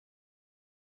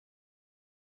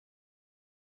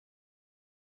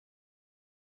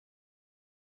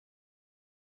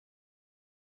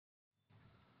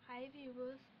Hi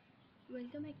viewers,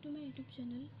 welcome back to my YouTube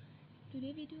channel.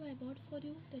 Today video I bought for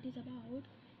you that is about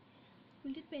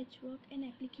quilted patchwork and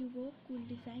applique work, cool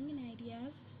design and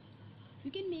ideas. You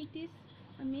can make this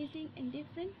amazing and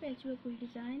different patchwork cool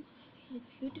design with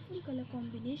beautiful color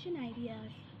combination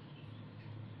ideas.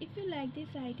 If you like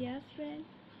these ideas friend,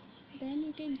 then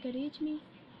you can encourage me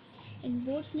and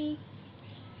vote me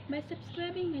by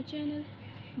subscribing my channel,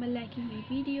 by liking my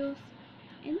videos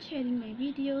and sharing my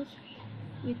videos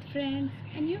with friends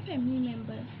and your family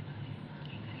member.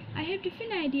 I have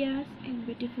different ideas and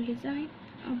beautiful design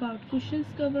about cushions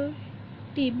cover,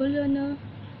 table runner,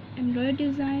 embroidered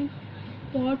design,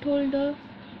 pot holder,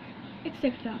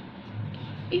 etc.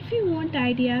 If you want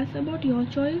ideas about your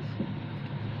choice,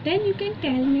 then you can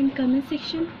tell me in comment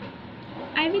section.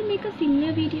 I will make a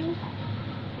similar video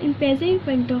and present in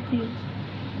front of you,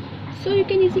 so you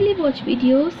can easily watch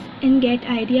videos and get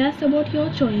ideas about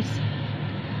your choice.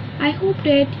 I hope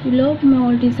that you love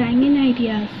more design and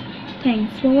ideas.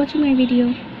 Thanks for watching my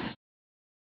video.